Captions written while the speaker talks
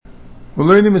We're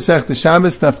learning Masechta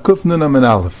Shabbos, Daf Kuf Nun Amud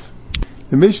Aleph.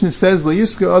 The Mishnah says, "Lo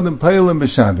yiska adam peilim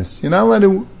b'Shabbos." You're not allowed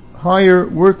to hire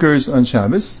workers on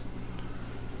Shabbos.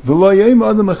 V'lo yom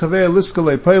adam achaver liska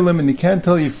le'peilim, and you can't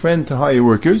tell your friend to hire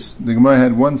workers. The Gemara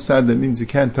had one side that means you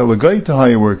can't tell a guy to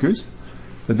hire workers,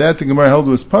 but that the Gemara held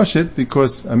was pashit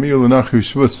because Amir l'nachu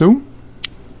shvusu.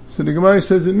 So the Gemara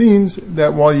says it means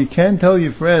that while you can't tell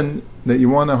your friend that you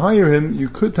want to hire him, you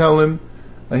could tell him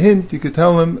a hint. You could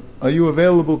tell him, "Are you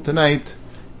available tonight?"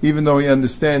 Even though he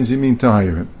understands you mean to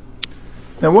hire him.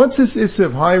 Now, what's this issue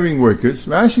of hiring workers?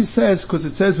 Rashi says, because it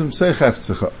says, and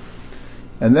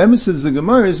the emphasis of the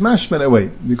Gemara is mashman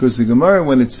away. Because the Gemara,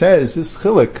 when it says this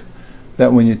chilik,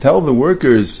 that when you tell the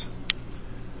workers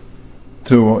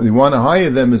you want to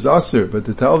hire them is asr, but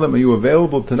to tell them, "Are you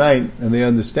available tonight?" and they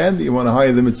understand that you want to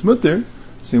hire them, it's mutter.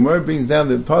 So the Gemara brings down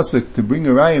the pasuk to bring a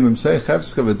rayim,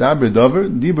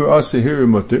 dibur asr here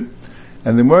mutter.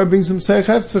 And the Gemara brings him M'tzei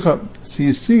Hefzecha. So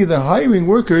you see, the hiring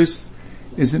workers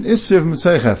is an Isser of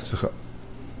M'tzei Hefzecha.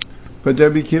 But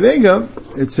Rabbi Kiva,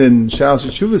 it's in Shas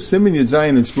Tshuva Simin Yud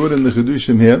Zayin, it's brought in the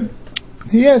Chedushim here.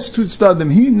 He has to start them.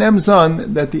 He nems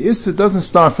on that the Isser doesn't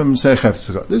start from M'tzei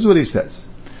Hefzecha. This is what he says.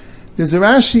 There's a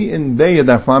Rashi in Be'ah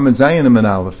Daf Lamed Zayin Amud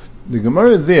Aleph. The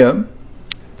Gemara there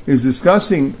is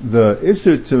discussing the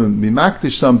Isser to be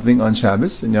makdish something on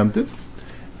Shabbos and Yom Tov.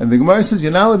 And the Gemara says,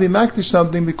 you're not allowed to be makdish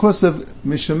something because of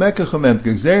mishemeka chamemka,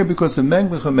 exactly because of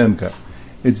mengva chamemka.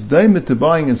 It's daimit to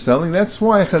buying and selling. That's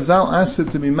why Chazal asked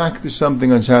it to be makdish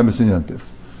something on Shabbos and Yom Tov.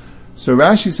 So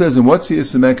Rashi says, and what's the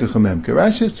mishemeka chamemka?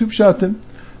 Rashi has two pshatim,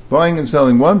 buying and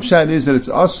selling. One pshat is that it's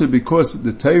asur because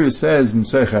the Torah says,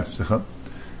 M'tzei Hefzecha.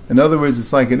 In other words,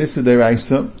 it's like an Issa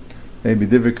Deraisa, maybe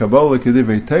Divrei Kabbalah,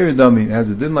 Divrei Torah Dami, it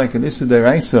has a din like an Issa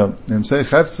Deraisa, and M'tzei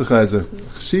Hefzecha has a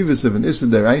chshivas of an Issa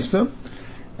Deraisa.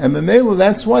 And Memela,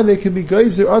 that's why they can be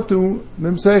geyser atu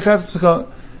M'tzei Hefzecha.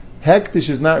 Hektish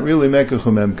is not really Mekach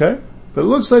Memkar, but it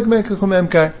looks like Mekach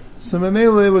Memkar. So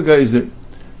Memela, they were geyser.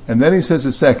 And then he says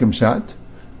a second shot.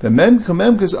 The Mekach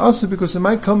Memkar is also because it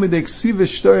might come with the Ksiva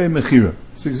Shtorei Mechira.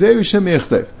 It's Gzeir Shem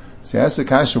Yechtev. So he asks the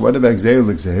Kasha, what about Gzeir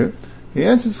L'Gzeir? He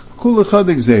answers, Kul Echad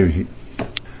Gzeir Hi.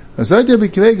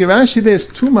 Rashi, there's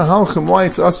two mahalchim why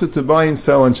it's also to buy and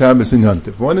sell on Shabbos and Yom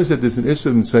Tov. One is that there's an Issa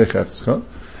of M'tzei Hefzecha,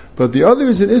 but the other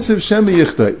is an Issa of Shem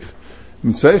Yichtayv.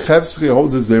 M'tzei Hefzecha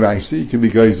holds as Deraisa, you can be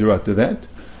geyser after that.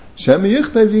 Shem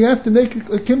Yichtayv, you have to make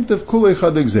a kimt of Kul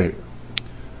Echad Gzeir.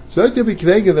 So the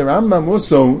Rambam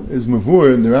also is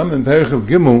Mavur, in the Rambam Perich of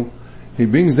Gimel, he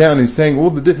brings down, he's saying all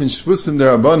the different Shvusim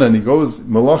Derabana, and he goes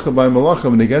Malacha by Malacha,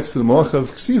 when he gets to the Malacha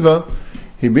of Ksiva,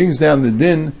 he brings down the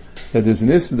din that there's an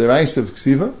Issa Deraisa of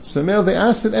Ksiva. So now they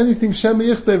ask that anything Shem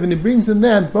Yichtayv, and he brings in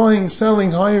that, buying,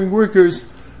 selling, hiring workers,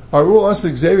 are all also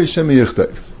Gzeir Shem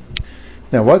Yichtayv.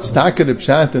 Now what's Taka the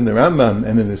Pshat in the Rambam,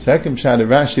 and in the second Pshat of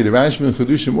Rashi, the Rashba and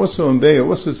Chedushim also in Be'ah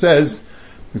also says,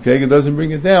 B'Kega doesn't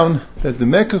bring it down, that the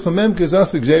Mekach HaMemka is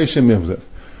also Gzeir Shem Yichtayv.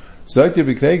 So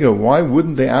B'Kega, why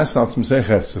wouldn't they ask al M'tzei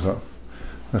Hefzecha?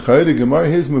 The Chayre Gemara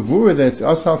here's Mavura that it's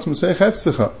as al M'tzei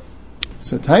Hefzecha.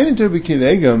 So Tainet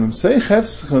B'Kega, M'tzei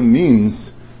Hefzecha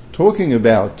means talking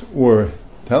about, or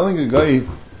telling a guy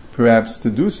perhaps to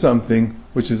do something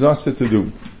which is also to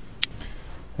do.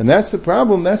 And that's the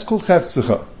problem, that's called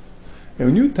Hefzecha. And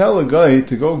when you tell a guy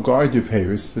to go guard your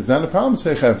payers, there's not a problem,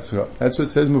 say Hefzecha. That's what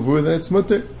says Mavur, that it's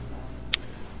mutter.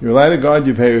 You're allowed to guard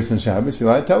your payers on Shabbos, you're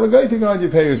allowed to tell a guy to guard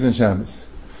your payers on Shabbos.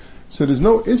 So there's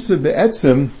no Issa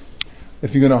Be'etzim,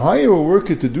 if you're going to hire a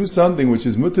worker to do something which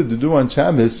is mutter to do on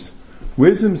Shabbos,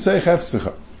 where's him say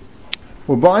Hefzecha?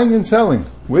 We're buying and selling.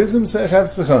 Where's him say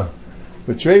Hefzecha?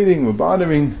 We're trading, we're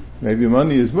bartering, maybe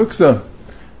money is muksa.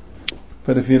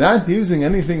 But if you're not using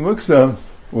anything muksa,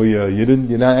 or you're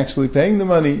not actually paying the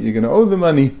money, you're going to owe the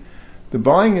money, the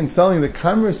buying and selling, the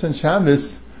commerce on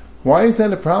Shabbos, why is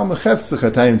that a problem with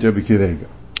Hefzecha, Tayim Rabbi Kirega?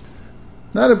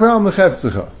 Not a problem with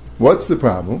Hefzecha. What's the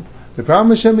problem? The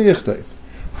problem is Shem Yichtayv.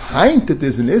 Haint that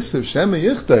there's an Issa of Shem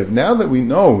Yichtayv, now that we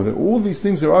know that all these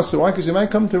things are also, why? Because you might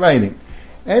come to writing.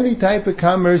 Any type of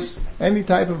commerce, any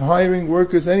type of hiring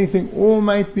workers, anything, all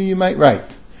might be, you might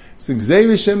write. It's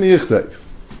Gzeir Shem Yichtayv.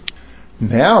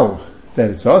 Now that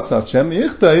it's also Shem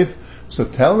Yichtayv, so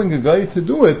telling a guy to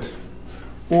do it,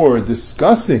 or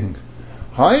discussing,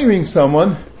 hiring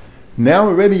someone, now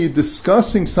already you're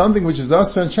discussing something which is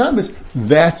also on Shabbos,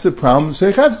 that's a problem,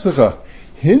 say Hefzecha.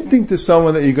 Hinting to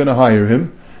someone that you're going to hire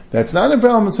him, that's not a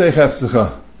problem, say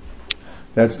Hefzecha.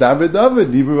 That's David,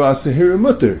 Dibur Asahir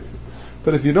Mutter.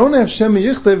 But if you don't have Shem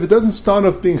Yichtayv, it doesn't start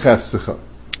off being Hefzecha.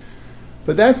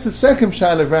 But that's the second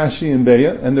pshat of Rashi and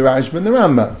Be'ah, and the Rashba and the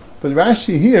Rambam. But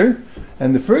Rashi here,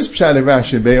 and the first pshat of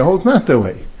Rashi and Be'ah holds not that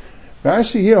way.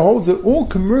 Rashi here holds that all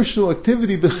commercial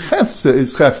activity b'chefsa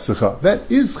is chefsacha.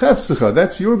 That is chefsacha.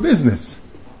 That's your business.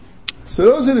 So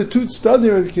those are the two study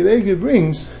Rabbi Akiva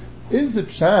brings. Is the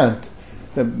pshat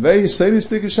that very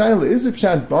sadistic shaila? Is the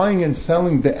pshat buying and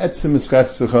selling the etzim is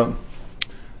chefsacha?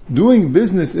 Doing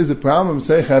business is a problem,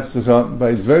 say chefsacha,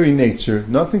 by its very nature,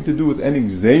 nothing to do with any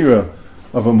gzeira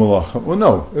of a malacha. Well,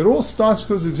 no, it all starts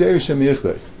because of gzeira shem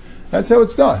yichtav. That's how it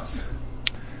starts.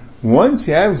 Once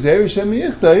you have gzeira shem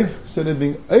yichtav, so that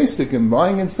being asik in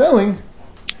buying and selling,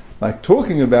 like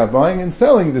talking about buying and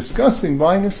selling, discussing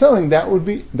buying and selling, that would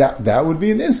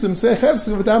be an ism, say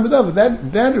chefsacha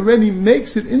v'dam. That already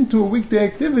makes it into a weekday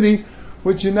activity,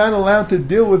 which you're not allowed to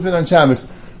deal with it on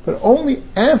Shabbos. But only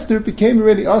after it became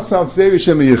already asal gzeira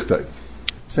shem yichtav.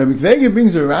 So Rabbi Akiva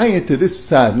brings a raya to this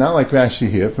tzad, not like Rashi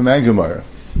here, from Agamara.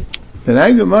 Then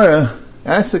Agamara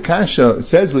asks a kasha, it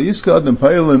says, L'yiska adam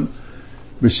pa'ilim,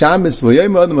 b'shabbos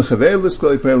v'yom adam achaver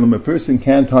l'skol pa'ilim, a person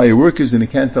can't hire workers and he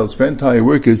can't tell his friend to hire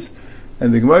workers.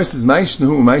 And the Gemara says,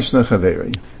 Ma'ishnahu ma'ishna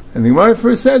chaveri. And the Gemara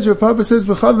first says, Rav Papa says,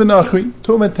 v'chav v'nachri,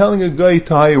 talking about telling a guy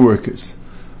to hire workers.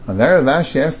 And there Rav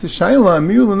Ashi asks the Shaila,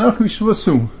 Amir l'nachri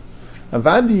shvasu.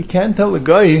 Avadi, you can't tell a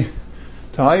guy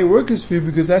to hire workers for you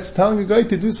because that's telling a guy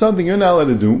to do something you're not allowed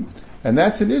to do, and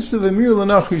that's an issue of Amir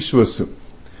l'nachri shvasu.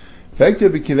 In fact,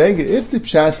 Rabbi Akiva, if the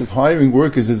pshat of hiring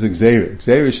workers is a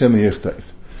gzeira shem yichtav,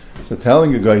 so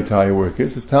telling a guy to hire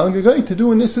workers is telling a guy to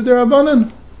do an issa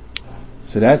derabanan.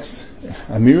 So that's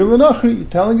Amir l'nachri, you're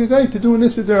telling a guy to do an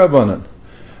issa derabanan.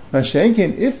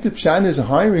 Mashenken, if the pshat is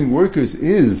hiring workers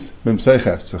is memsei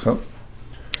chefsacha,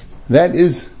 that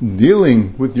is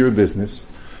dealing with your business.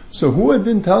 So who had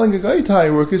been telling a guy to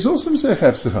hire workers also memsei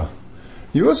chefsacha?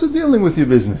 You're also dealing with your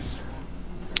business.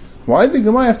 Why did the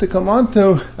Gemara have to come on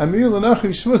to Amir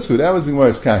l'nachri shvasu? That was the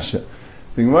Gemara's kasha.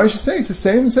 The Gemara should say it's the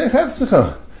same memsei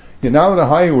chefsacha. You're not allowed to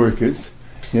hire workers.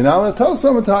 You're not allowed to tell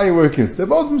someone to hire workers. They're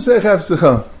both memsei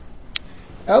chefsacha.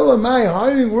 Elamai,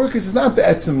 hiring workers is not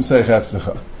be'etzim memsei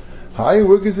chefsacha. Hiring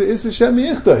workers is issa shem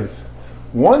yichtav.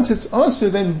 Once it's usher,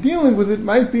 then dealing with it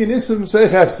might be an issa memsei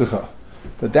chefsacha.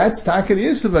 But that's taka the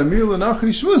issa of Amir l'nachri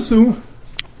shvasu,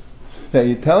 that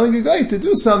you're telling a guy to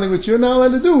do something which you're not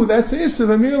allowed to do. That's the issa of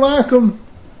Amir l'achim.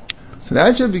 So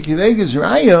that's Rabbi Akiva's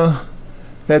raya,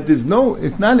 that it's not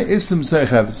an issa memsei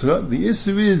chefsacha. The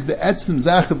issa is the etzim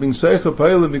zacha being seicha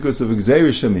pa'ila because of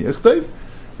gzeira shem yichtav.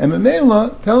 And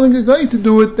Mamela, telling a guy to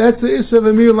do it, that's the issa of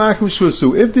Amir l'achim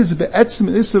shvasu. If there's the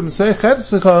etzim issa memsei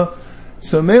chefsacha,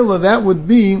 so Mamela, that would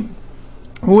be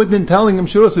who had been telling him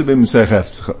should also be memsei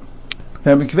chefsacha.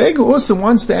 Now, Akiva also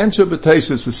wants to answer about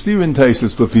Taisus, a Steven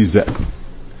Taisus lefizeh.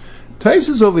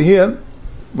 Taisus over here,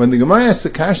 when the Gemara asks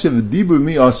the kasha of dibur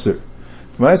mi aser,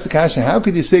 the Gemara asks the kasha, how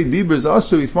could you say dibur is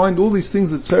aser? We find all these things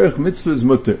that tzarech mitzvah is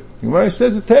mutter. The Gemara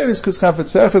says the Torah is because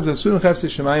chafetzach is asun chafse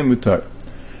shemayim mutar.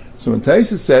 So when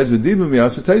Taisus says dibur mi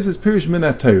aser, Taisus pirish min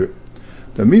ha-Torah.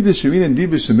 The midah sherin and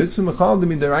dibur shemitzvah mechal the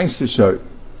midaraisa shar.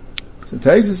 So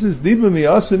Taisus says dibur mi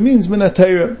aser means min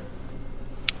ha-Torah.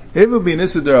 If it would be an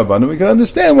issa derabanan, we can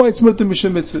understand why it's mutter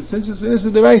mishum mitzvah. Since it's an issa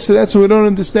deraisa, that's what we don't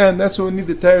understand. That's why we need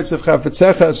the teretz of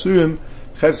chafetzecha asurim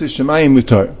chafse shemayim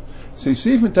mutar. So you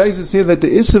see from Taisus here that the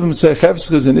issa of memsei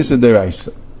chefsacha is an issa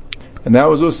deraisa, and that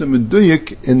was also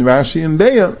meduyik in Rashi and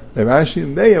Beya. The Rashi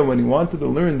and Beya, when he wanted to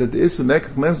learn that the issa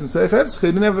mekach memsei chefsacha, he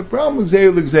didn't have a problem with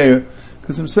gzeir l'gzeir,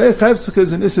 because memsei chefsacha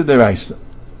is an issa deraisa.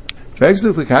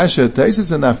 V'exlik l'kasha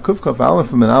Taisus and Af Kuf Kaf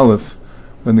Aleph and Aleph,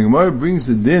 when the Gemara brings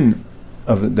the din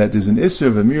of it, that is an issa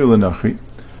of Amir l'nachri,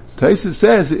 Taisus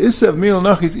says the issa of Amir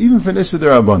l'nachri is even for an issa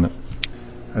derabanan.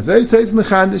 As I say, it's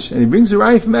mechadish, and he brings a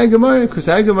raya from Agamara, because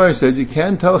Agamara says you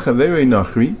can't tell chaverei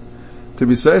nachri to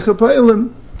be seicha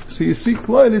pa'ilim. So you see,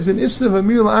 Kloid is an issa of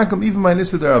Amir l'achim even by an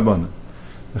issa derabanan.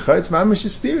 The Chayetz Mamash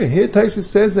is steering. Here Taisus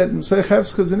says that Memsei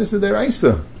chefsacha is an issa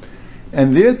deraisa,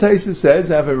 and there Taisus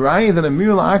says I have a raya that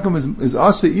Amir l'achim is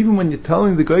asa even when you're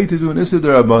telling the guy to do an issa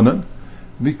derabanan,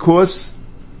 because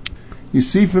you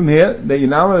see from here that you're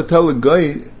not allowed to tell a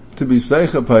guy to be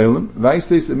seicha pa'ilim.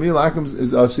 Vaistes Amir l'achim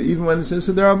is asa even when it's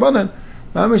issa derabanan.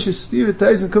 Mamash is steering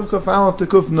Taisus kuf kaf aleph to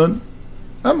kuf nun.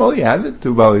 I'm all you have it,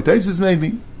 two bali Taisus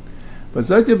maybe. But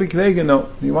Zayt B'Kvega, no,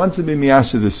 he wants to be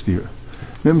miyasha the steer.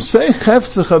 Memsei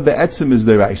chefsacha be'etzim is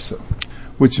deraisa,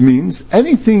 which means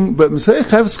anything, but memsei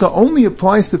chefsacha only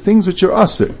applies to things which are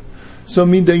aser. So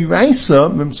min deraisa,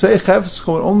 memsei chefsacha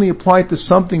will only apply to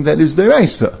something that is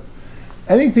deraisa.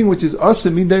 Anything which is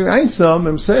aser min deraisa,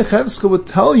 memsei chefsacha will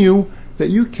tell you that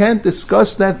you can't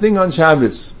discuss that thing on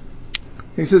Shabbos.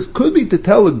 He says, could be to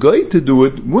tell a guy to do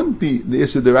it, wouldn't be the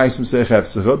iser deraisa memsei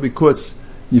chefsacha, because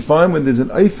you find when there's an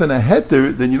eif and a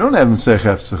heter, then you don't have memsei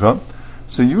chefsacha.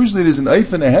 So usually there's an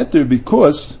eif and a heter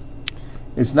because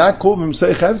It's not called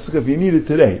Mimsei Hefsech if you need it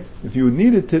today. If you would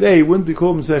need it today, it wouldn't be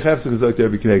called Mimsei Hefsech like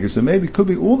every Kedegah. So maybe it could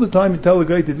be all the time you tell a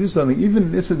guy to do something, even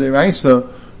in Issa Deraisa,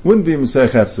 wouldn't be Mimsei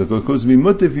Hefsech, because it would be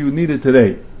mut if you would need it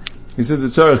today. He says,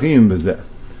 V'tzarachim b'zeh.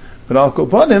 But Al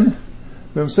Kopanim,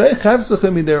 Mimsei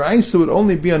Hefsech Deraisa would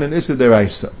only be on an Issa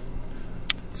Deraisa.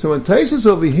 So when Taisus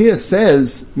over here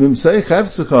says, Mimsei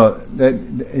Hefsech, that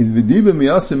V'dibim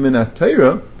Yasim Min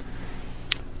HaTorah,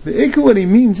 the ikka what he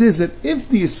means is that if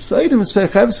the Yisaydim Mimsei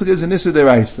Hefsech is an Issa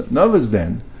Deraisa, in other words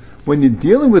then, when you're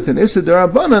dealing with an Issa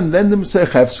Derabanan, then the Mimsei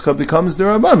Hefsech becomes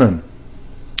Derabanan.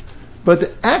 But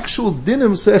the actual din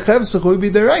of Mimsei Hefsech would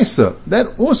be Deraisa.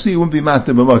 That also you wouldn't be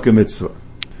matam b'makom mitzvah.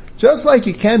 Just like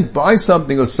you can't buy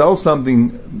something or sell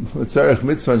something l'tzarech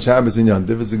mitzvah on Shabbos and Yom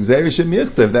Tov, it's Gzeira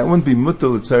Shemichtav, that wouldn't be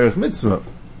mutal l'tzarech mitzvah.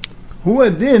 Hu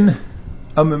adin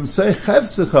a Mimsei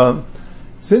Hefsech,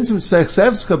 since Mimsei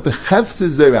Hefsech b'chefs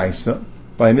is Deraisa,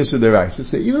 by an Issa Deraisa,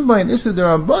 so even by an Issa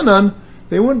Derabanan,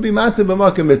 they wouldn't be matam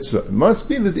b'makom mitzvah. It must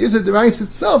be that the Issa Deraisa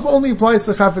itself only applies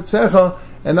to Chafetzecha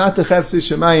and not to Chefs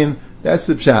Shemayim. That's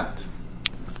the pshat.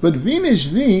 But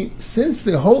Vinishvi, since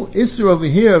the whole Isra over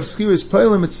here of Skiris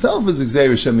Peilim itself is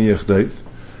Gzeira Shemichtav,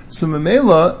 so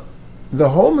Memela, the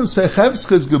whole Mimsei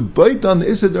Hefsech is gebayt on the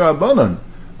Isra Derabanan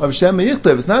of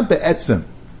Shemichtav. It's not Be'etzim.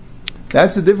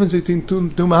 That's the difference between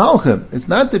two Mahalchim. It's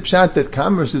not the pshat that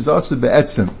commerce is also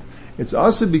Be'etzim. It's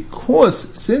also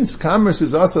because since commerce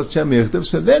is also Shemichtav,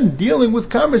 so then dealing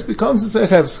with commerce becomes Mimsei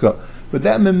Hefsech. But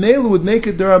that Memela would make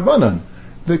it Derabanan.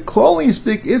 The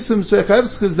klolistic ism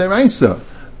sechevska is deraisa,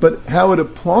 but how it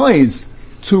applies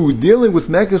to dealing with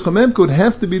Mekach HaMemka would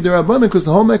have to be derabanan, because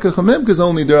the whole Mekach HaMemka is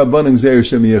only derabanan Gzeira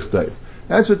Shemichtav.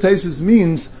 That's what Taisus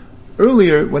means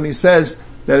earlier when he says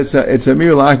that it's a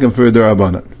mir lakim for a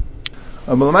derabanan.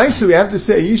 But we have to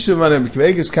say Yishuv on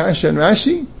Kvegas Kasha and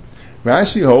Rashi.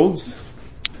 Rashi holds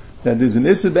that there's an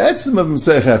issa be'etzim of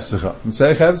Mimsei Hefsech.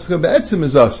 Mimsei Hefsech be'etzim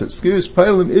is asir. Skiris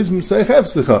Peilim is Mimsei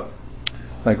Hefsech.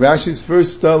 Like Rashi's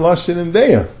first lashon in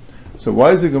Beya. So why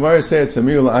does the Gemara say it's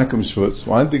Amir La'akim Shvutz?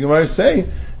 Why didn't the Gemara say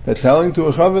that telling to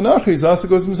a Chav Nachri is also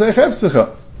goes to Mimsei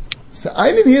Hefsech? So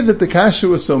I didn't hear that the Kasha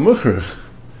was so muchrich,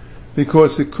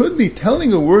 because it could be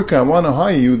telling a worker, I want to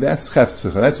hire you, that's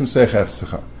Hefsech, that's Mimsei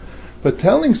Hefsech. But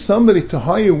telling somebody to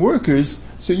hire workers,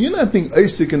 so you're not being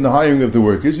Isaac in the hiring of the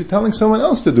workers, you're telling someone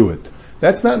else to do it.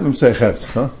 That's not Mimsei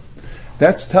Hefsech.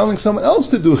 That's telling someone else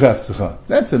to do Hefsech.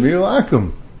 That's Amir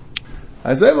La'akim.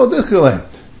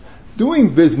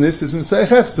 Doing business is Mimsei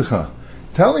Hefsech.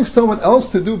 Telling someone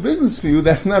else to do business for you,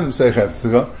 that's not Mimsei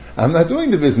Hefsech. I'm not doing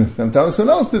the business, I'm telling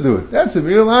someone else to do it. That's a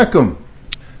Mir Lakum.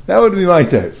 That would be my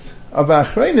teretz. Of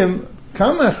Achreinim,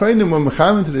 Kama Achreinim were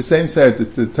mechamen to the same side.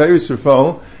 The Teiris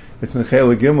Rafal, it's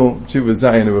Mechela Gimel, Tshuva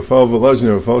Zayin, or Rafal Volozhin,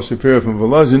 or Rafal Shapira from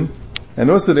Volozhin. And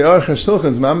also the Aruch HaShulchan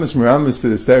is Mamash Meramis to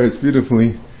the teretz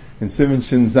beautifully in Siman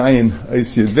Shin Zayin,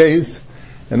 Eis Yud Beis.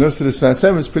 And also the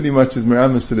Sfasem is pretty much as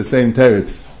Meramis to the same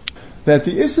teretz. That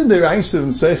the Issa Deraisa of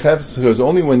Mimsei Hefsech is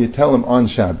only when you tell him on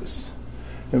Shabbos.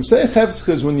 Mimsei Hefsech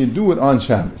is when you do it on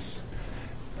Shabbos.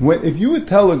 If you would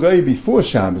tell a guy before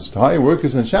Shabbos to hire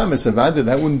workers on Shabbos,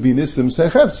 that wouldn't be Issa Mimsei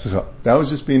Hefsech. That would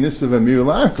just be Issa of Amir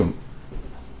La'akum.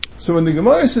 So when the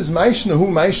Gemara says Ma'ishnahu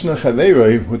Ma'ishna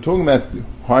Chaveroi, we're talking about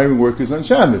hiring workers on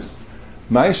Shabbos.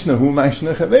 Ma'ishnahu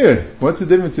Ma'ishna Chaveroi. What's the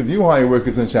difference if you hire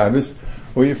workers on Shabbos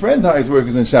or your friend hires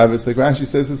workers on Shabbos? Like Rashi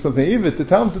says, it's something even to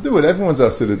tell them to do it. Everyone's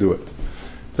asked to do it.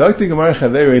 So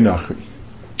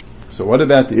what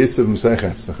about the Issa of Mimsei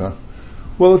Hefsech?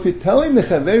 Well, if you're telling the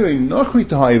Chaverei Nachri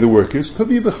to hire the workers, could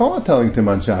be B'chala telling them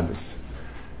on Shabbos.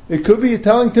 It could be you're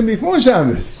telling them before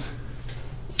Shabbos.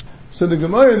 So the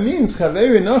Gemara means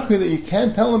Chaverei Nachri that you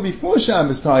can't tell them before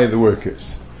Shabbos to hire the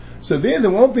workers. So there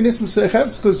won't be Issa Mimsei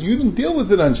Hefsech because you didn't deal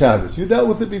with it on Shabbos. You dealt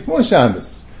with it before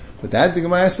Shabbos. But that the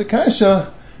Gemara asks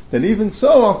Kasha, that even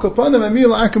so, Al Kapanim Amir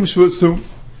La'akim Shvutzu.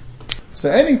 So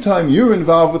anytime you're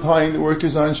involved with hiring the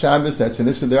workers on Shabbos, that's an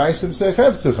Issa Deraisa Mimsei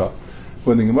Hefsech.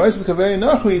 When the Gemara says Chaverei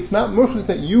Nachri, it's not muchrik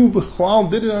that you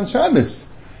b'chlal did it on Shabbos.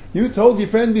 You told your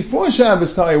friend before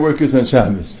Shabbos to hire workers on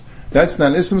Shabbos. That's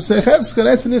not an Issa Mimsei Hefsech,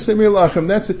 that's an Issa Amir La'akim.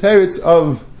 That's the teretz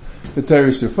of the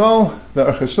Teiris Rafal. The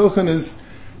Aruch HaShulchan is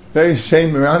very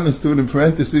Shein Meramis to it in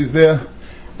parentheses there,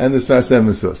 and the Sfasem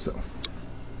is also.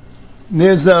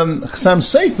 There's Chasam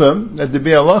Sefer that the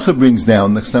Be'alacha brings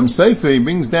down. The Chasam Sefer he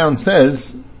brings down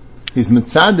says, he's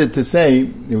mitzaded to say,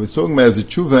 he was talking about as a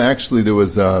tshuva, actually there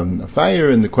was a fire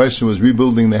and the question was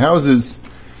rebuilding the houses,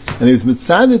 and he was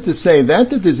mitzaded to say that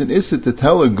there's an issa to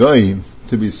tell a guy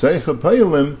to be Seicha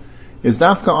Payalim is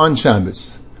dafka on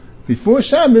Shabbos. Before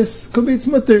Shabbos, could be it's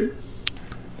mutter.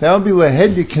 That would be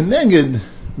lahedi keneged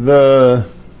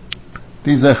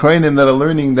these achreinim that are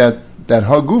learning that that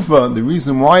Hagufa, the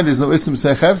reason why there's no Isser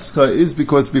Mesech Hefscha is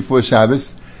because before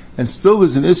Shabbos, and still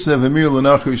there's an Isser of Amir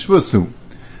L'Nachri Shvusu.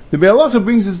 The Be'alacha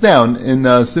brings this down in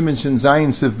Siman Shin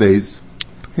Zayin Sif Beis.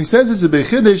 He says it's a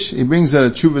Bechidish, he brings a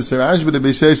Tshuvas Harash, but the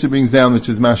Beis brings down, which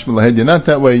is Mashma Lahedya, not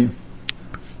that way.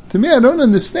 To me, I don't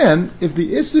understand, if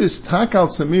the Isser is Takal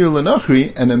Samir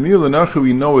L'Nachri, and Amir L'Nachri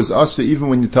we know is Asa even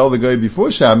when you tell the guy before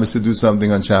Shabbos to do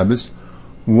something on Shabbos,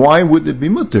 why would it be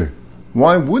Mutter?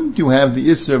 Why wouldn't you have the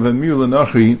Isser of Amir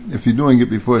L'Nachri if you're doing it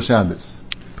before Shabbos?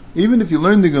 Even if you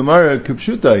learn the Gemara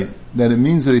Kipshutai, that it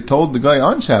means that he told the guy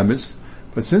on Shabbos,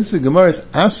 but since the Gemara is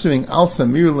answering Al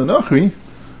Samir L'Nachri,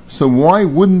 so why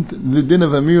wouldn't the din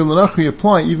of Amir L'Nachri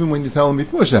apply even when you tell him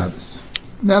before Shabbos?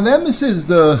 Now the emphasis is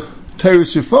the Torah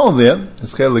Shifal there,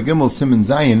 Eschel Gimel Siman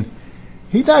Zayin,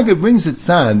 he brings it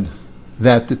sad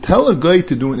that to tell a guy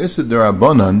to do an Issa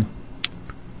D'Rabbanan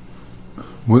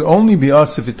would only be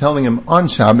us if you're telling him on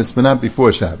Shabbos, but not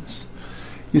before Shabbos.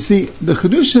 You see, the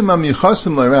Chedushim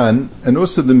HaMichasim L'Ran, and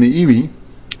also the Meiri,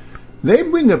 they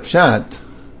bring up Pshat,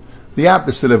 the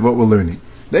opposite of what we're learning.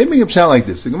 They bring up Pshat like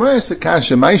this. The Gemara says,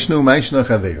 Kasha, Maishnu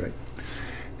Chaveirei.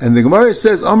 And the Gemara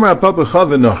says, Amar Papa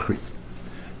Chava Nochri.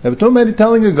 They were talking about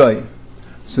telling a guy.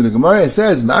 So the Gemara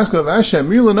says, Maskov Asha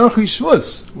Amir L'Nochri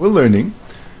Shvus. We're learning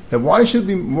that why should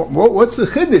we, what's the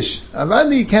Chiddush?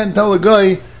 Avadi, you can't tell a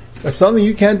guy, that's something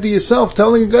you can't do yourself.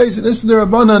 Telling a guy is an Issa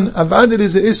D'Rabbanan, Avadi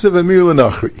is an Issa of Amir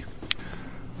L'Nochri.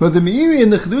 But the Meiri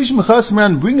and the Chedushim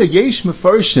HaChasim bring a Yesh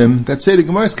Mefarshim that say the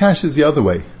Gemara's Kasha is the other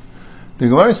way. The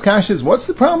Gemara's Kasha is, what's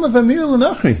the problem of Amir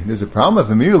L'Nochri? There's a problem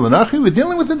of Amir L'Nochri. We're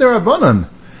dealing with the D'Rabbanan.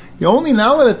 You're only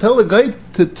now allowed to tell a guy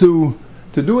to do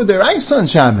a Deraisa on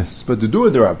Shabbos, but to do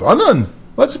a D'Rabbanan,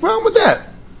 what's the problem with that?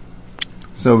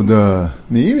 So the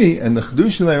Meiri and the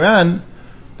Chedushim L'Ran,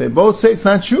 they both say it's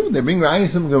not true. They bring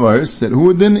Rayis from Gemaras that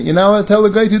who then you're not allowed to tell a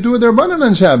guy to do a D'Rabbanan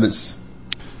on Shabbos,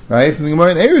 right? From the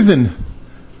Gemara in Eruvin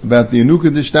about the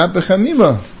Yenuka D'Shtat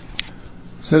B'Chamima.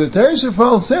 So the Torah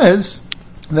Shafal says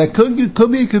that could be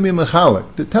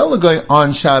mechalik to tell a guy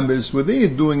on Shabbos whether you're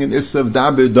doing an Issa of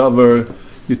Daber Davar,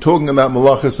 you're talking about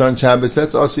Malachas on Shabbos,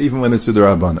 that's also even when it's a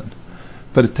D'Rabbanan.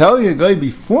 But to tell a guy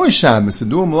before Shabbos to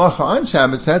do a Malacha on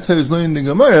Shabbos, that's how he's learning the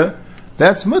Gemara,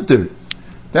 that's mutter.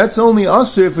 That's only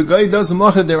Asr if a guy does a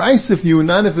Malacha D'Raisa for you,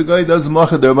 not if a guy does a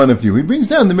Malacha D'Rabbanan for you. He brings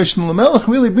down the Mishnah L'Melech,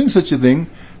 really brings such a thing.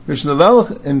 Mishnah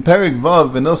L'Melech in Perek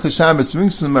Vav and Ilcha Shabbos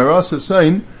brings from the Maras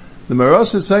HaSayin. The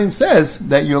Maras HaSayin says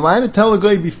that you're allowed to tell a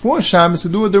guy before Shabbos to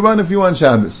do a D'Rabbanan for you on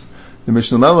Shabbos. The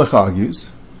Mishnah L'Melech argues,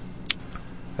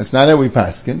 that's not how we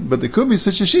paskin, but there could be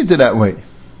such a shita that way.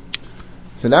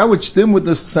 So now we're stim with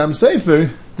the Sam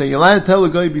Sefer that you're allowed to tell a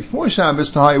guy before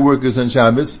Shabbos to hire workers on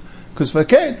Shabbos, because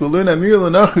Faket, we'll learn Amir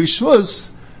L'Nachri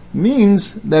Shvus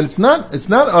means that it's not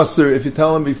Asr if you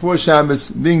tell him before Shabbos,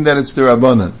 being that it's the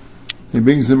Rabbanan. He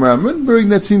brings the Ram Rinberg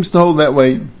that seems to hold that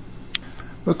way.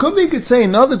 But could be could say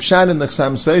another pshat in the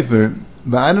Sam Sefer,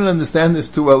 but I don't understand this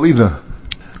too well either.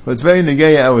 But it's very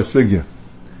negeya our sugya.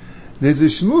 There's a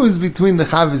shmuz between the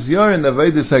Chavos Yair and the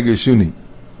Avodas HaGershuni.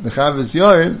 The Chavos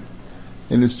Yair,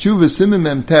 in his Tshuva Siman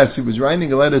Mem Tes, he was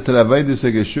writing a letter to the Avodas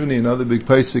HaGershuni, another big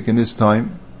Pesach in his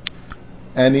time,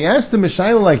 and he asked him a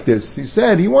shayla like this. He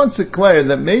said he wants to declare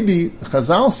that maybe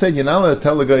Chazal said you're not allowed to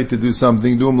tell a guy to do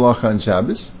something, do a malacha on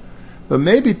Shabbos, but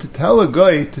maybe to tell a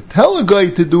guy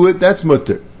to do it, that's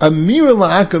mutter. Amira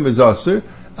la'akam is aser,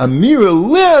 Amira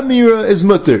le'amira is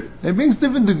mutter. It brings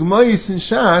different dugmayis in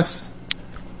Shas.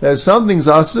 There's something's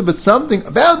aser, but something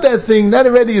about that thing, that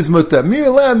already is mutter. Amira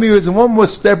le'amira is one more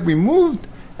step removed,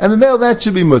 and now that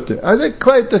should be mutter. I think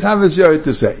quite the Chavos Yair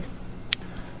to say.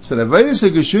 So the Avodas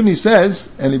HaGershuni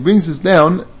says, and he brings this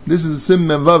down, this is the Sim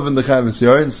Mem Vav in the Chavos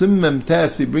Yair, and Sim Mem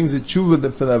Tes, he brings a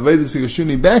tshuva for the Avodas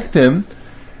HaGershuni back to him,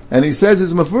 and he says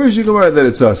it's Mafurish Gemara that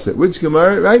it's aser. Which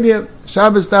Gemara? Right here,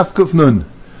 Shabbos Daf Kuf Nun.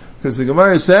 Because the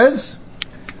Gemara says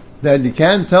that you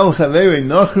can't tell Chaveri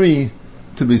Nochri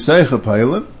to be Seicha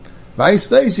Pailim. Vice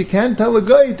days, you can't tell a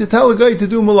guy to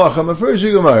do Malacha. Mafurish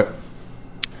Gemara.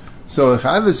 So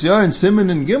Chavos Yair and Simon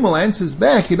and Gimel answers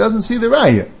back, he doesn't see the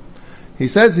Raya. He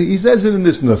says it in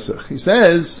this nusach. He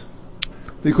says,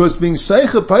 because being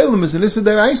Seicha Pailim is an Issa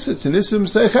D'Raisa, it's an Issa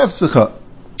M'Seich Hefzecha.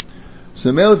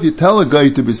 So male, if you tell a guy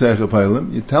to be Seicha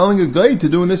Pailim, you're telling a guy to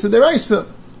do an Issa D'Raisa.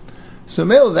 So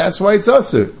male, that's why it's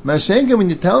Aser. Mashenka, when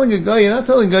you're telling a guy, you're not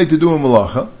telling a guy to do a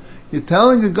Malacha, you're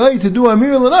telling a guy to do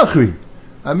Amir L'Nachri.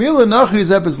 Amir L'Nachri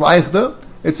is Epes Leichta,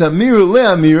 it's Amir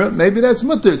Le'amira, maybe that's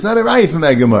Mutter, it's not a Raya from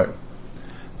Agamar.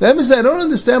 That means I don't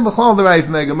understand B'chal the Raya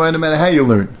from Agamar, no matter how you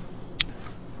learn.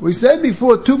 We said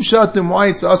before, two pshatim why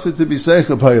it's Aser to be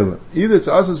Seicha Pailim. Either it's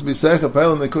Aser to be Seicha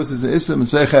Pailim because it's an Issa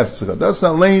M'Seich Hefzecha. That's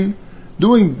Alain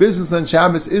Doing business on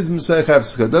Shabbos is M'seich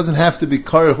Hefscha. It doesn't have to be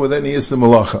karech with any Issa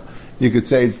Malacha. You could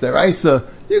say it's Deraisa,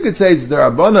 you could say it's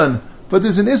Derabanan, but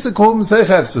there's an Issa called M'seich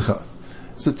Hefscha.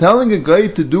 So telling a guy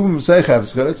to do M'seich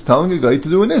Hefscha, it's telling a guy to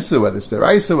do an Issa, whether it's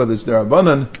Deraisa, whether it's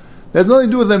Derabanan. There's nothing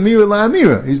to do with Amira La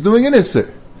Amira. He's doing an Issa.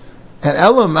 And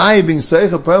Elamai being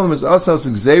Seicha Pailim is Asas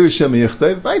Gzeir Shem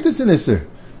Yichtav. Right, it's an Issa.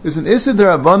 It's an Issa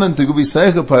Derabanan to be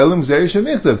Seicha Pailim Gzeir Shem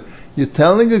Yichtav. You're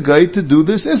telling a guy to do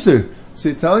this Issa. So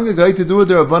you're telling a guy to do a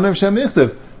Derabanan Shem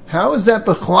Yichtav. How is that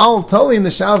Bechlal Tali in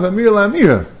the Shal of Amir La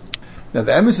Amira? Now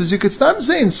the emes is you could stop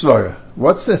saying Svara.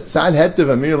 What's the Tzad Het of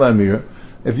Amir La Amira?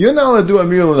 If you're not allowed to do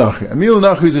Amir L'Nachi, Amir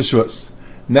L'Nachi is a Shvus.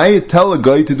 Now you tell a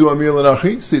guy to do Amir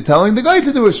L'Nachi, so you're telling the guy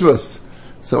to do a Shvus.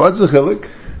 So what's the Chilik?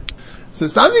 So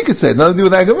it's not you could say, it nothing to do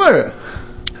with that Gemara.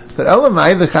 But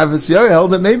Elamai, the Chavetz Yair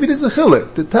held that maybe there's a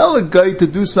Chilik. To tell a guy to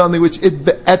do something which it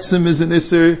be'etzim is an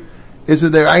Isser, is a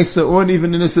Deraisa, or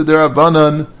even an Isser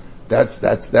Derabanan,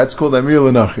 that's called Amir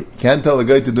L'Nachi. You can't tell a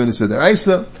guy to do an Isser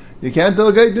Deraisa, you can't tell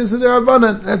a guy to do an Isser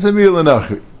Derabanan, that's Amir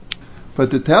L'Nachi.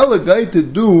 But to tell a guy to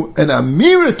do an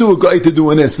Amira to a guy to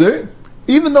do an Isser,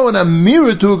 even though an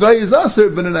Amira to a guy is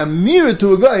Asr, but an Amira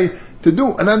to a guy to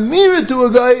do an Amira to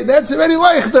a guy, that's already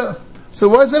Leichta. So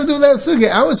what does that have to do with our Sugya?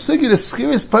 Our Sugya, the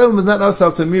Schiris Pailim is not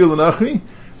Asal Amir L'Nachri.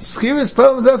 Schiris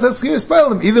Pailim is Asal Schiris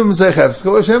Pailim, either M'seich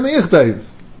Hefscha or Shem Yichtav.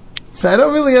 So I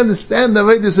don't really understand the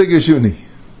Vaidus Agashuni.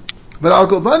 But Al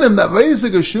Kolpanim, that Vaidus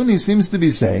Agashuni seems to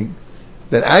be saying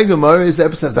that Agamar is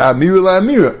episodes Amira La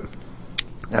Amira.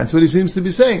 That's what he seems to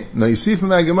be saying. Now you see from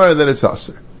Agamar that it's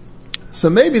Asr. So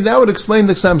maybe that would explain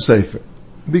the Ksam Sefer.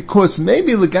 Because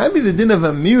maybe L'gabi the din of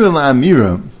Amira La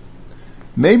Amira,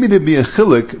 maybe there'd be a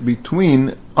chilik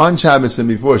between on Shabbos and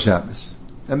before Shabbos.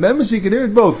 And members, you can hear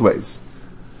it both ways.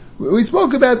 We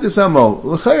spoke about this Amol.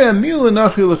 L'chari Amir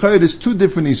L'Nachri, l'chari, there's two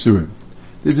different Isurim.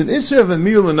 There's an Isur of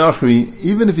Amir L'Nachri,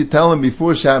 even if you tell him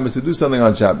before Shabbos to do something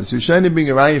on Shabbos. You're trying to bring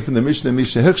a raya from the Mishnah,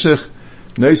 Misha Hichshech,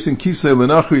 Noisin Kisei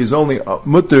L'Nachri is only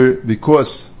mutter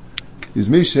because is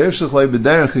Misha Hichshech like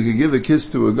B'derech, you can give a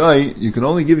kiss to a guy, you can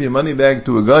only give your money back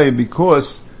to a guy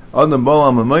because Adam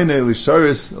Balam Amayne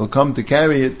Lisharis will come to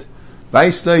carry it.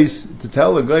 Baistais, to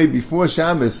tell a guy before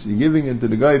Shabbos, you're giving it to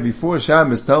the guy before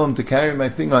Shabbos, tell him to carry my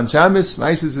thing on Shabbos,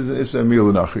 Baistais is an Issa Amir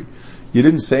L'Nachri. You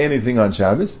didn't say anything on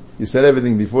Shabbos, you said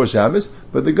everything before Shabbos,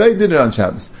 but the guy did it on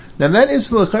Shabbos. Now that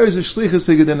Issa L'Char is a Shlichus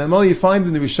Sigad, and all you find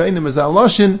in the Rishayim is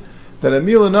Al-Loshin, that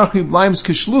Amir L'Nachri blimes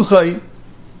Kishluchai,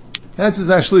 that's his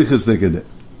Ashlichus Sigad.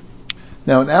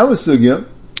 Now in our Sugya,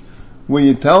 when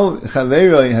you tell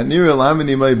Chaveroi, Hanir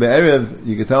Lamini Mai Be'erev,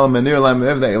 you can tell him Hanir Lamini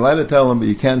Be'erev, that you're allowed to tell him, but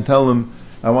you can't tell him,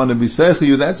 I want to be Seichu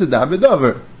you, that's a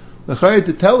Davidover. L'chari,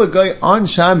 to tell a guy on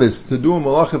Shabbos to do a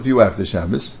malach of you after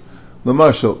Shabbos,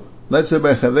 L'marshal, let's say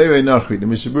by Chaveroi Nachri, the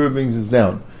Mishabur brings us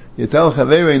down. You tell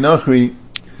Chaveroi Nachri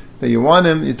that you want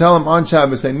him, you tell him on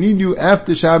Shabbos, I need you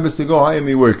after Shabbos to go hire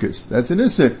me workers. That's an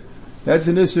Isser. That's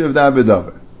an Isser of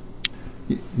Davidover.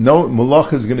 No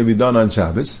malach is going to be done on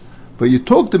Shabbos, but you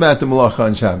talked about the malacha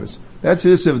on Shabbos. That's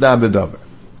the Issa of Davidover.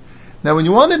 Now when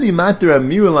you want to be matter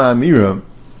Amira La Amira,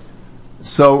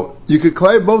 so you could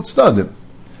clear both stadim.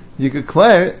 You could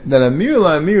clear that Amira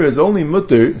La Amira is only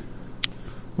mutter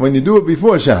when you do it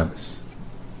before Shabbos.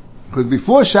 Because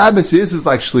before Shabbos is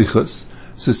like shlichus,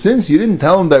 so since you didn't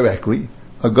tell him directly,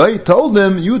 a guy told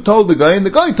him, you told the guy, and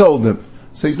the guy told him.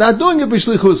 So he's not doing it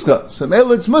b'shlichuscha. So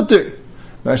mele it's mutter.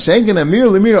 Mashenkin Amir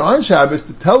Lemir on Shabbos,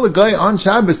 to tell a guy on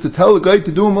Shabbos, to tell a guy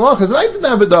to do a malacha, is right to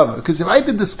Davidover. Because if I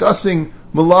did discussing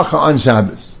malacha on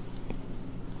Shabbos,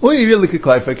 or you really could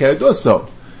clarify it also,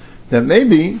 that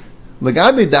maybe,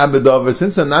 Lagabi Davidover,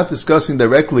 since I'm not discussing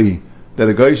directly that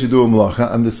a guy should do a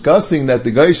malacha, I'm discussing that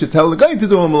the guy should tell the guy to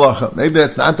do a malacha. Maybe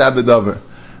that's not Davidover.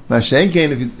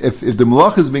 Mashenkin, if the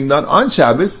malacha is being done on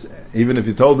Shabbos, even if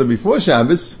you told him before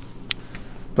Shabbos,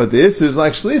 but the Isser is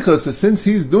like Shlichus, so since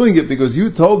he's doing it because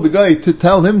you told the guy to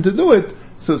tell him to do it,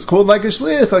 so it's called like a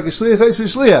Shliach is a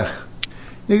Shliach.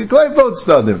 You can claim both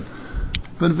stadim.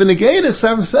 But V'negeirich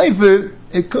Sam Sefer,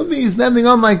 it could be he's naming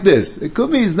on like this. It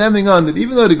could be he's naming on that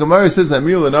even though the Gemara says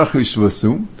Amir L'Nachri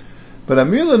Shvusu, but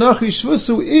Amir L'Nachri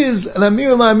Shvusu is an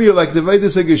Amir L'Amir, like the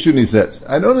Vaidus Agashuni says.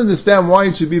 I don't understand why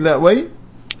it should be that way,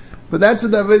 but that's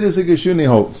what the Vaidus Agashuni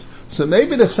holds. So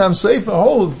maybe the Chassam Sefer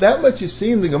holds that much you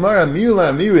see in the Gemara Amir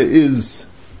L'Amira is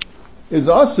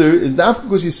Asr, is that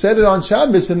because you said it on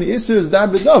Shabbos and the Isser is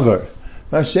Davidover.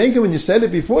 Mashenka, when you said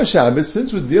it before Shabbos,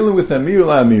 since we're dealing with Amir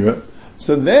L'Amira,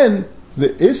 so then the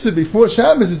Isser before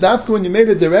Shabbos is after when you made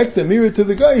a direct Amira to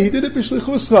the guy, he did it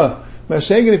b'shlichuscha.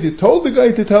 Mashenka, if you told the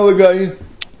guy to tell a guy,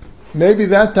 maybe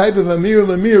that type of Amir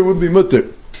L'Amira would be mutter.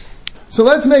 So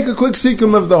let's make a quick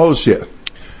sikkim of the whole shir.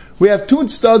 We have two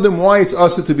tzadim why it's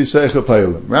asa to be seicha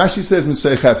peilim. Rashi says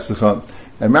Mesech Hefzecha,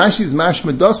 and Rashi's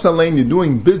mashma das alein, you're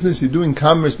doing business, you're doing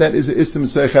commerce, that is a issa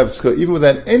Mesech Hefzecha, even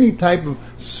without any type of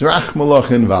srach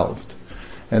malach involved.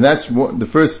 And that's the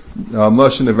first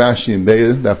lashon of Rashi and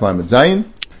Be'er, Daf Lamed Zayin.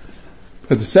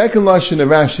 But the second lashon of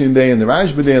Rashi and Be'er, and the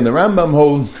Rashba and the Rambam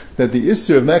holds that the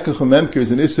issa of Mekach Memker is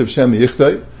an issa of Shem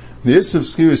Yichtayv, the issa of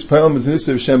Skiris Peilim is an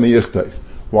issa of Shem Yichtayv.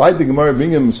 Why did the Gemara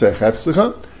bring him Mesech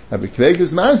Hefzecha?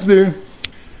 Abikvegas Masbir.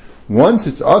 Once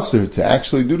it's usher to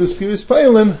actually do the Skiris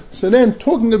Peilim, so then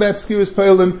talking about Skiris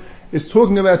Peilim is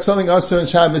talking about something usher and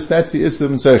Shabbos, that's the issa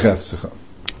of Mesech Hefzecha.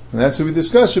 And that's what we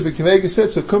discussed. Rabbi Kivega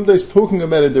said, so Kumda is talking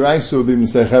about a deraisa will be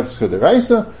Mesech Hefzecha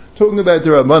deraisa, talking about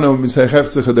derabbanan will be Mesech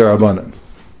Hefzecha derabbanan.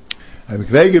 Rabbi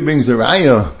Kivega brings a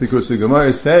raya, because the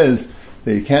Gemara says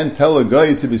that you can't tell a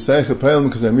guy to be Mesech Peilim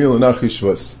because Amir L'Nachi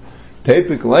Shvus.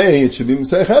 Typically, it should be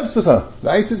Mesech Hefzecha.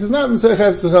 The ISIS is not Mesech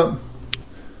Hefzecha.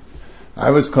 I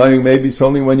was claiming maybe it's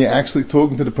only when you're actually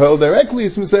talking to the Pearl directly,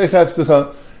 it's Mesech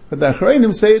Hefzecha. But the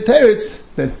Achrayim say a teretz,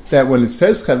 that when it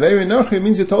says Chaveri Nochi, it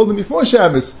means you told him before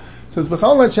Shabbos. So it's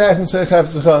B'chal Nachach Mesech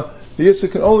Hefzecha, the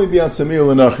Yisra can only be on Samir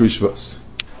L'Nachi Shvus.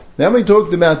 Then we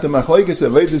talked about the Machlekes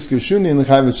of Vedas Gershuni and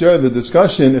Chavos Yair, the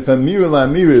discussion if Amir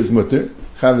L'Amira is mutter.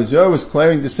 Chavos Yair was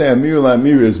claiming to say Amir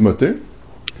L'Amira is mutter.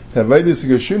 Vedas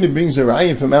Gershuni brings a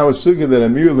raya from our sugya that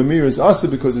Amir L'Amira is also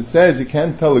because it says you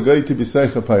can't tell a guy to be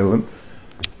Seicha Peilim.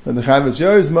 And the Chavos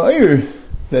Yair is Ma'ir,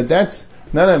 that's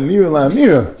not Amir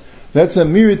L'Amira. That's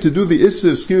Amir to do the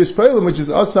Issa of Skiris Peilim, which is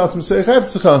Asas Mesech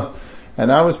Hefzecha.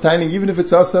 And I was telling, even if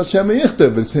it's Asas Shem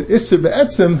Yichtayv, but it's an Issa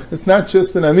Be'etzim, it's not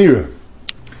just an Amir.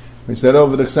 We said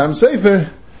over the Chasam Sefer,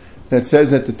 that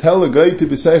says that to tell a guy to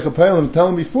be Seicha Peilim, tell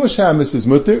him before Shabbos is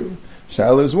mutter.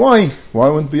 Shaila is why? Why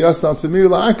wouldn't it be Asas Amir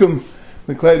La'akum?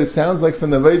 It sounds like from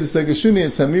the Vedas Gershuni,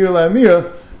 it's Amir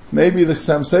La'amira. Maybe the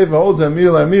Chasam Sefer holds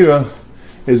Amir La'amira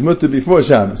is mutter before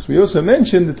Shabbos. We also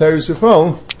mentioned the Teres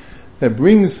Yifol, that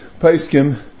brings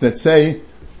Paiskim that say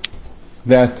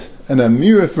that an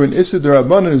Amira for an Issa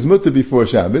D'Rabbanan is mutter before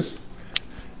Shabbos,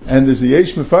 and there's a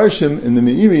Yesh Mefarshim in the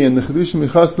Meiri and the Chedushim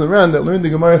Michas L'Ran that learned the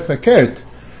Gemara Fakert,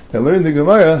 that learned the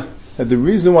Gemara that the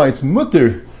reason why it's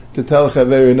mutter to tell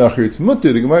Chaveri Nachir, it's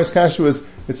mutter. The Gemara's kasha was,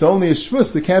 it's only a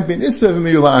Shvus, there can't be an Issa of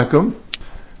Amir La'akum,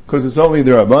 because it's only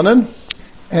D'Rabbanan,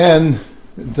 and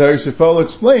Teres Yifol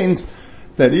explains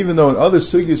that even though in other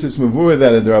sugyas it's mavur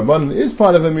that a D'Rabbanan is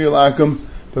part of Amir L'Akum,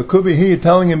 but could be here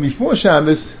telling him before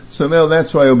Shabbos, so now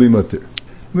that's why he'll be mutter.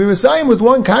 We Messiah with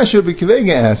one kasha Rabbi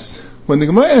Kivega asks, when the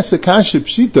Gemara asks a kasha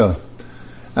pshita,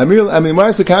 Amir L'Nachi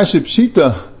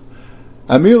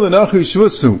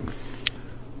Shvusu.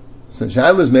 So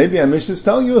Shabbos, maybe Amish is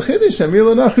telling you a chiddush, Amir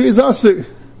L'Nachi is asir.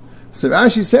 So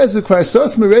Rashi says, the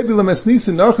Kvarsos Merebi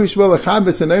L'Masnisa Nachi Shvel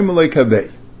Achabes and Eimelei Kaveh.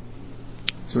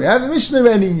 So we have a Mishnah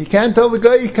already, you can't tell the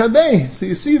guy Kabeh. So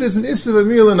you see there's an Issa of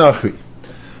Amir L'Nachi.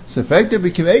 So in fact, Rabbi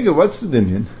Kivega, what's the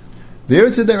dinyan? There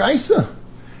it's a deraisa.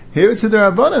 Here it's a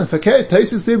derabbanan. Fakir,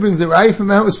 Taisus there brings the raya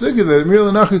from our sugya that Amir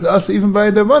L'Nachi is us even by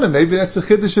a derabbanan. Maybe that's a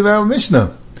chiddush of our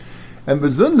Mishnah. And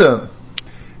Bazunda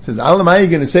says, Alam, how are you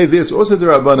going to say this? Also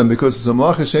derabbanan, because it's a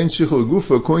malacha shein shichul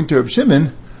gufa according to Reb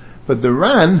Shimon. But the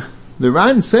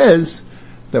Ran says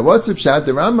that what's the pshat?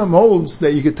 The Rambam holds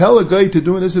that you could tell a guy to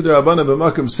do an Issa D'Rabbanan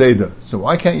b'makam Seder. So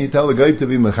why can't you tell a guy to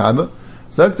be Mechaba?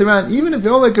 So the Ran, even if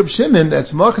you're like Reb Shimon,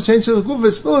 that's Malach Shein Shel Gufa,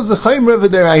 it still is the Chaim Reva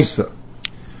Deraisa.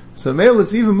 So male,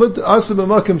 it's even Mut Asa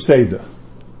b'makam Seder.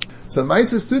 So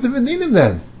Maisa is two different dinim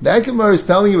then. The Akimar is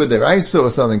telling you a Deraisa or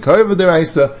something Karva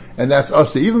Deraisa, and that's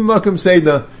Asa even b'makam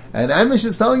Seder. And Amish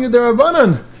is telling you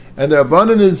D'Rabbanan. And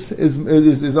D'Rabbanan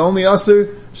is only Asa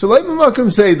Shalai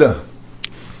b'makam Seder.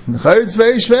 It's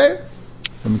very schwer.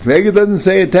 Kvega doesn't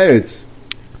say a teretz.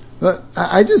 But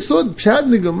I just thought Pshat in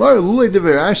the Gemara, Lulei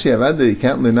Devei Rashi, I've had the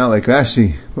can't learn out like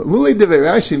Rashi. But Lulei Devei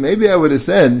Rashi, maybe I would have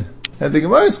said that the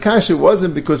Gemara's kasha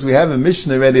wasn't because we have a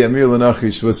Mishnah already, Amir L'Nachi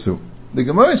Shvusu. The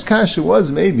Gemara's kasha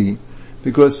was maybe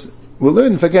because we'll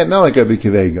learn, forget not like Rabbi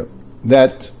Kivega,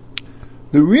 that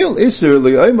the real Isser,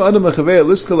 L'Yom Adam L'Chavei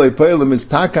Liska L'Peilim is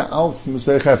Taka Alts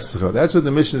Mesech Hefzecha. That's what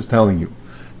the Mishnah is telling you.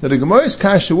 Now the Gemara's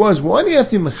kasha was, why do you have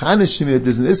to mechanish me that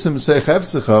there's an Issa Mesech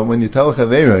Hefzecha when you tell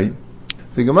Chaverei?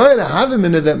 The Gemara have a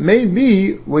minute that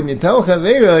maybe when you tell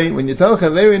Chaverei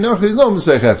Nochi, there's no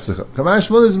Mesech Hefzecha. Kamash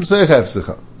Shmuel is Mesech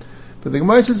Hefzecha. But the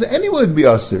Gemara says anyone would be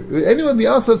Aser. Anyone would be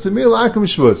Aser, it's Amir L'Akum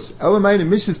Shvus. Elamai the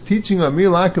Mishnah is teaching Amir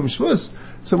L'Akum Shvus.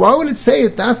 So why would it say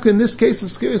it Dafka in this case of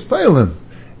Skiris Peilim?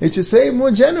 It should say it more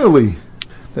generally.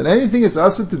 That anything is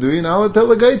Aser to do, you're not allowed to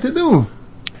tell a guy to do.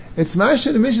 It's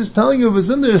Masha the Mishnah is telling you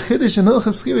V'zundar Chiddush and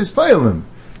Hilchas Skiris Peilim.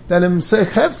 That in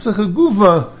Mesech Hefzecha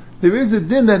Gufa, there is a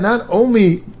din that not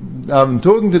only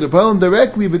talking to the Palim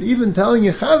directly, but even telling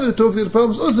Yechaver to talk to the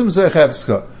Palim is also Mesech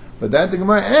Hefscha. But that the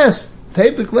Gemara asks,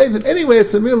 typically, that anyway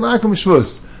it's a Mir Lakum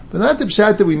Shvus. But not the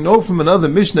pshat that we know from another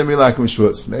Mishnah Mir Lakum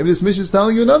Shvus. Maybe this Mishnah is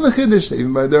telling you another Chiddush,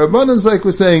 even by the Rabbanans like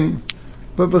we're saying.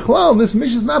 But B'chlal, this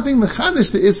Mishnah is not being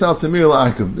Mechadish the Issa Tzamir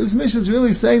Lakum. This Mishnah is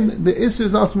really saying the Issa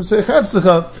is not Mesech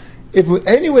Hefscha. If it would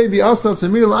anyway be Asa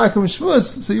Tzamir Lakum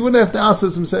Shvus, so you wouldn't have to Asa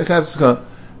Mesech Hefscha.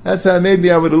 That's how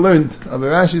maybe I would have learned. But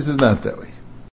Rashi says not that way.